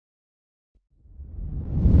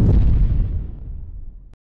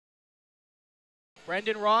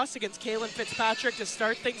Brendan Ross against Kalen Fitzpatrick to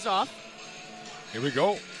start things off. Here we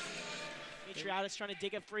go. Dimitriadis trying to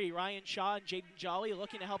dig it free. Ryan Shaw and Jaden Jolly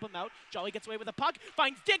looking to help him out. Jolly gets away with the puck,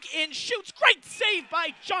 finds Dick in, shoots. Great save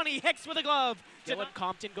by Johnny Hicks with a glove. Dylan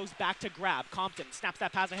Compton goes back to grab. Compton snaps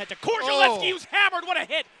that pass ahead to Korzelewski, who's hammered. What a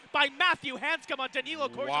hit by Matthew Hanscom on Danilo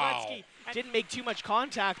Korzelewski. Wow. Didn't make too much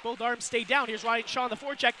contact. Both arms stayed down. Here's Ryan Shaw on the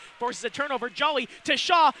forecheck. Forces a turnover. Jolly to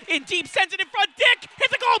Shaw in deep. Sends it in front. Dick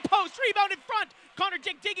hits the goal post. Rebound in front. Connor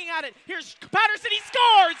Dick digging at it. Here's Patterson. He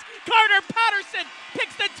scores. Carter Patterson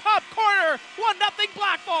picks the top corner. 1-0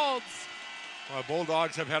 Blackfalds. Well,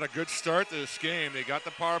 Bulldogs have had a good start to this game. They got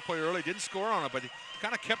the power play early. Didn't score on it, but they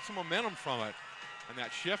kind of kept some momentum from it. And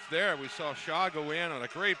that shift there, we saw Shaw go in on a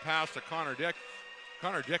great pass to Connor Dick.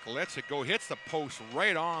 Connor Dick lets it go, hits the post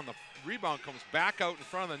right on. The rebound comes back out in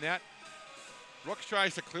front of the net. Brooks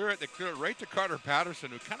tries to clear it. They clear it right to Carter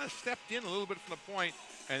Patterson, who kind of stepped in a little bit from the point.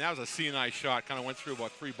 And that was a CNI shot. Kind of went through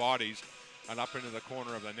about 3 bodies and up into the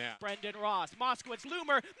corner of the net. Brendan Ross, Moskowitz,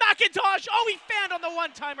 Loomer, MacIntosh. Oh, he fanned on the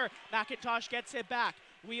one-timer. MacIntosh gets it back.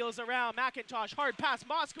 Wheels around. MacIntosh, hard pass.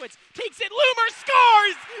 Moskowitz takes it. Loomer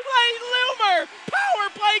scores! Layne Loomer! Power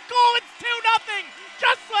play goal. It's 2-0.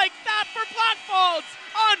 Just like that for Blackfalds.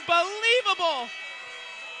 Unbelievable.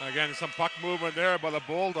 Again, some puck movement there by the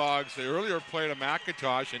Bulldogs. They earlier played a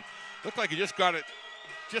MacIntosh and looked like he just got it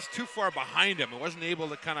just too far behind him and wasn't able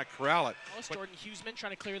to kind of corral it. Jordan Huseman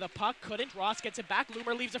trying to clear the puck, couldn't. Ross gets it back.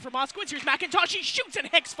 Loomer leaves it for Moskowitz. Here's MacIntosh. He shoots and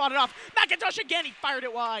Hicks fought it off. MacIntosh again. He fired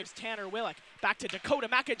it wide. Tanner Willick back to Dakota.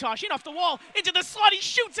 MacIntosh in off the wall into the slot. He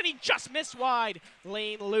shoots and he just missed wide.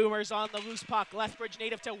 Layne Loomer's on the loose puck. Lethbridge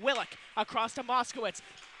native to Willick across to Moskowitz.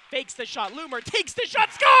 Fakes the shot. Loomer takes the shot.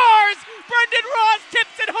 Scores! Brendan Ross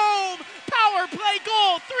tips it home. Power play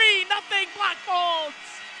goal. 3-0 Blackfalds.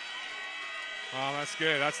 Oh, that's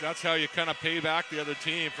good. That's how you kind of pay back the other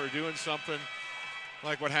team for doing something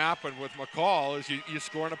like what happened with McCall is you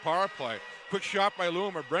score in a power play. Quick shot by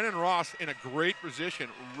Loomer. Brendan Ross in a great position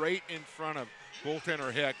right in front of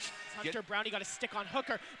goaltender Hicks. Hunter Brownie got a stick on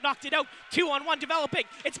Hooker. Knocked it out. 2-on-1 developing.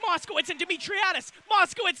 It's Moskowitz and Dimitriadis.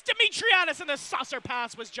 Moskowitz, Dimitriadis, and the saucer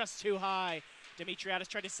pass was just too high. Dimitriadis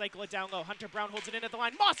tried to cycle it down low. Hunter Brown holds it in at the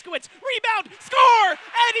line. Moskowitz, rebound, score!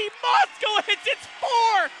 Eddie Moskowitz, it's 4!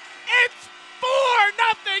 It's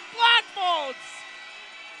 4-0 Blackfalds!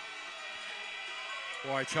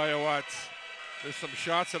 Well, I tell you what, there's some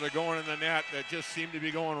shots that are going in the net that just seem to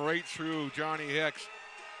be going right through Johnny Hicks.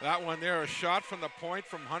 That one there, a shot from the point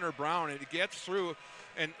from Hunter Brown, and it gets through.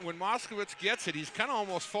 And when Moskowitz gets it, he's kind of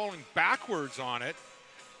almost falling backwards on it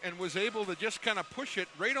and was able to just kind of push it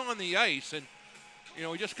right on the ice. And, you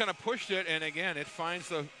know, he just kind of pushed it, and again, it finds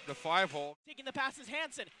the 5-hole. Taking the pass is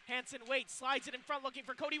Hansen. Hansen waits, slides it in front, looking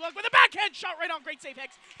for Cody Willick with a backhand shot right on. Great save,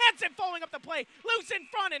 Hicks. Hansen following up the play, loose in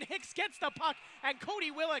front, and Hicks gets the puck, and Cody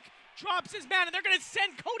Willick drops his man, and they're going to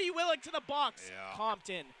send Cody Willick to the box. Yeah.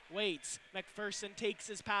 Compton waits. McPherson takes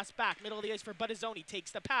his pass back. Middle of the ice for Buttazzoni.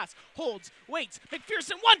 Takes the pass. Holds. Waits.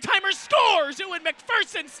 McPherson one-timer scores. Ewan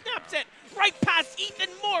McPherson snaps it right past Ethan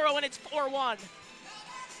Morrow, and it's 4-1.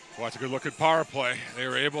 Well, it's a good-looking power play. They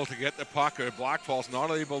were able to get the puck. Blackfalds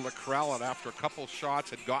not able to corral it after a couple shots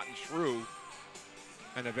had gotten through.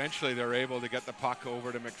 And eventually they're able to get the puck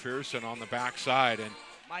over to McPherson on the backside. And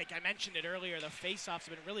Mike, I mentioned it earlier, the face-offs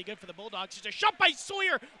have been really good for the Bulldogs. There's a shot by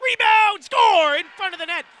Sawyer, rebound, score in front of the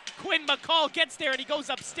net. Quinn McCall gets there and he goes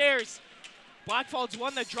upstairs. Blackfalds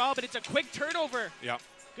won the draw, but it's a quick turnover. Yeah.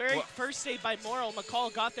 Great first save by Morrow.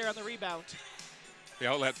 McCall got there on the rebound. The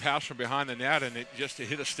outlet pass from behind the net, and it just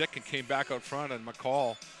hit a stick and came back out front, and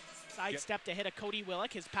McCall sidestep to hit a Cody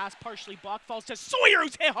Willick. His pass partially blocked, falls to Sawyer,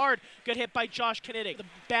 who's hit hard. Good hit by Josh Knitting. The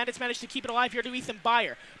Bandits managed to keep it alive here to Ethan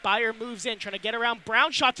Byer. Byer moves in, trying to get around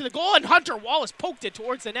Brown. Shot to the goal, and Hunter Wallace poked it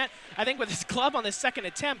towards the net, I think with his glove on the second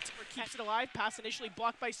attempt. Keeps it alive. Pass initially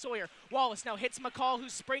blocked by Sawyer. Wallace now hits McCall, who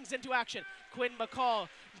springs into action. Quinn McCall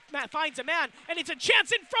finds a man, and it's a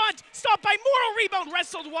chance in front. Stopped by Morrow. Rebound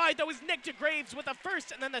wrestled wide. That was Nick DeGraves with the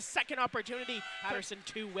first, and then the second opportunity. Patterson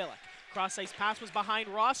to Willick. Cross-ice pass was behind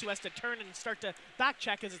Ross, who has to turn and start to back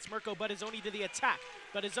check as it's Mirko Buttazzoni to the attack.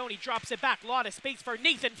 Buttazzoni drops it back. Lot of space for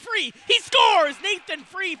Nathan Free. He scores! Nathan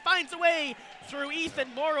Free finds a way through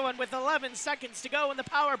Ethan Morrow, and with 11 seconds to go in the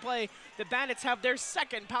power play, the Bandits have their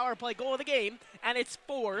second power play goal of the game, and it's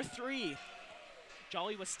 4-3.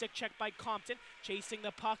 Jolly was stick checked by Compton. Chasing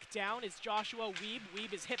the puck down is Joshua Wiebe.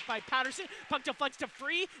 Wiebe is hit by Patterson. Puck deflects to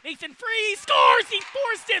Free. Nathan Free scores! He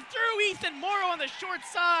forced it through. Ethan Morrow on the short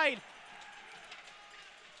side.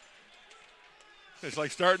 It's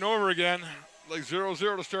like starting over again. Like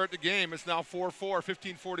 0-0 to start the game. It's now 4-4,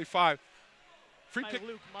 15:45. Free by pick.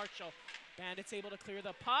 Luke Marshall. Bandits able to clear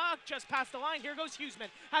the puck, just past the line. Here goes Huseman,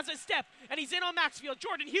 has a step, and he's in on Maxfield.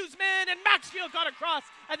 Jordan Huseman, and Maxfield got across.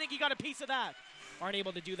 I think he got a piece of that. Aren't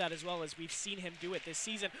able to do that as well as we've seen him do it this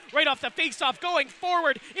season. Right off the faceoff, going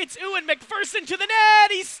forward, it's Ewan McPherson to the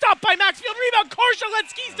net. He's stopped by Maxfield. Rebound,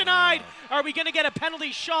 Korzhaletski's denied. Are we going to get a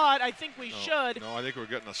penalty shot? I think we should. No, I think we're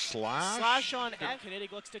getting a slash. Slash on Ed.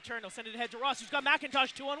 Kinetic looks to turn. He'll send it ahead to Ross, who's got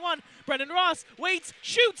MacIntosh 2-on-1. Brendan Ross waits,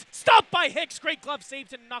 shoots, stopped by Hicks. Great glove save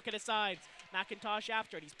to knock it aside. MacIntosh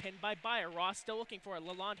after it. He's pinned by Byer. Ross still looking for it.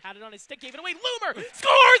 Lalonde had it on his stick, gave it away. Loomer scores!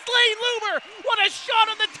 Layne Loomer! What a shot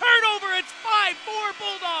on the turnover! It's 5-4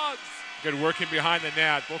 Bulldogs! Good working behind the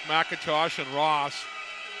net. Both MacIntosh and Ross,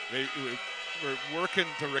 they were working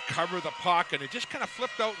to recover the puck, and it just kind of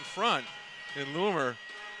flipped out in front. And Loomer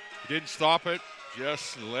didn't stop it,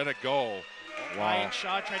 just let it go. Wow. Ryan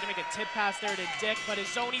Shaw tried to make a tip pass there to Dick, but his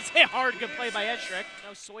zonies hit hard. Good play by Eschrick.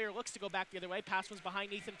 Now Sawyer looks to go back the other way. Pass was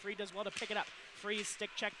behind Nathan Free, does well to pick it up. Free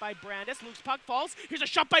stick check by Brandis. Loose puck falls. Here's a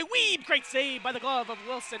shot by Wiebe. Great save by the glove of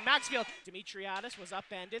Wilson Maxfield. Dimitriadis was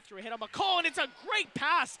upended through a hit on McCall, and it's a great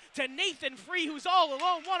pass to Nathan Free, who's all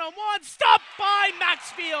alone one-on-one. Stopped by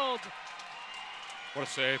Maxfield. What a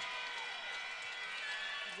save.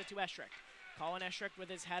 Gives it to Eschrick. Colin Eschrick with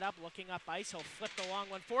his head up, looking up ice. He'll flip the long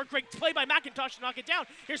one forward. Great play by MacIntosh to knock it down.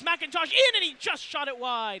 Here's MacIntosh in, and he just shot it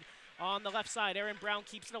wide. On the left side, Aaron Brown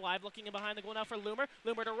keeps it alive, looking in behind the goal now for Loomer.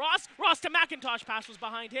 Loomer to Ross. Ross to MacIntosh. Pass was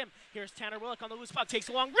behind him. Here's Tanner Willick on the loose puck. Takes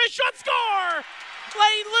a long wrist shot. Score!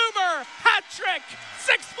 Layne Loomer. Hat trick.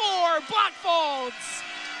 6-4 Blackfalds.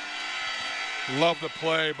 Love the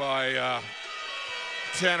play by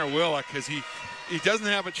Tanner Willick, as he doesn't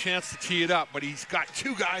have a chance to tee it up, but he's got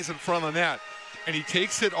two guys in front of the net. And he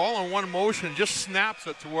takes it all in one motion, just snaps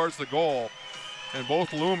it towards the goal. And both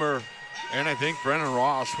Loomer and I think Brendan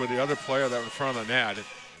Ross were the other player that was in front of the net.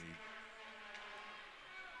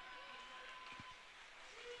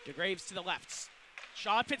 DeGraves to the left.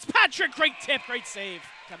 Shaw Fitzpatrick, great tip, great save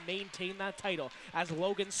to maintain that title as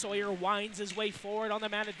Logan Sawyer winds his way forward on the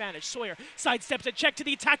man advantage. Sawyer sidesteps a check to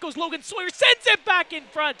the attack, goes Logan Sawyer, sends it back in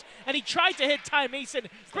front, and he tried to hit Ty Mason.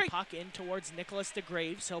 Great puck in towards Nicholas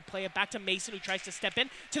DeGraves. He'll play it back to Mason, who tries to step in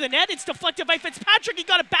to the net. It's deflected by Fitzpatrick. He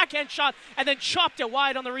got a backhand shot and then chopped it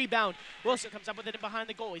wide on the rebound. Wilson comes up with it in behind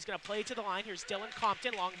the goal. He's going to play it to the line. Here's Dylan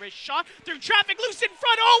Compton, long wrist shot through traffic, loose in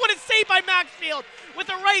front. Oh, what a save by Maxfield. With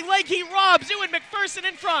the right leg, he robs Ewan McPherson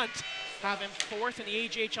in front. Have him fourth in the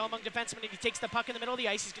AJHL among defensemen, and he takes the puck in the middle of the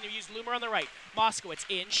ice. He's going to use Loomer on the right. Moskowitz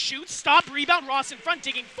in, shoots, stop, rebound. Ross in front,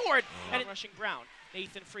 digging forward, and rushing Brown.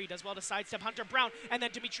 Nathan Free does well to sidestep Hunter Brown, and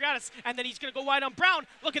then Dimitriadis, and then he's going to go wide on Brown.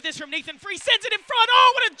 Look at this from Nathan Free, sends it in front.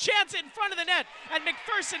 Oh, what a chance in front of the net. And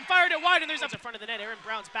McPherson fired it wide, and there's up in front of the net. Aaron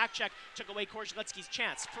Brown's back check took away Korzhaletski's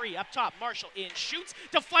chance. Free up top, Marshall in, shoots,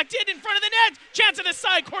 deflected in front of the net. Chance on the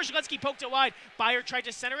side, Korzhaletski poked it wide. Byer tried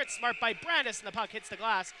to center it, smart by Brandis, and the puck hits the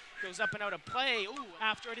glass. Goes up and out of play. Ooh,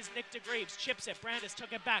 after it is Nick DeGraves, chips it. Brandis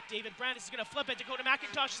took it back. David Brandis is going to flip it. Dakota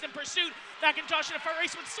MacIntosh is in pursuit. MacIntosh in a far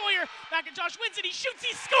race with Sawyer. MacIntosh wins it. He shoots.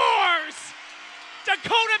 He scores!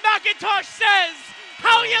 Dakota MacIntosh says,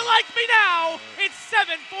 "How you like me now?" It's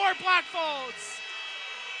 7-4 Blackfalds.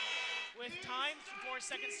 With time, 4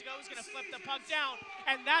 seconds to go, he's going to flip the puck down,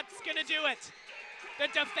 and that's going to do it.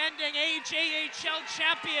 The defending AJHL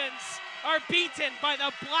champions are beaten by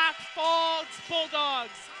the Blackfalds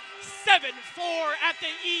Bulldogs. 7-4 at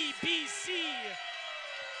the EBC.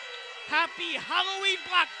 Happy Halloween,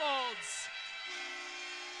 Blackfalds!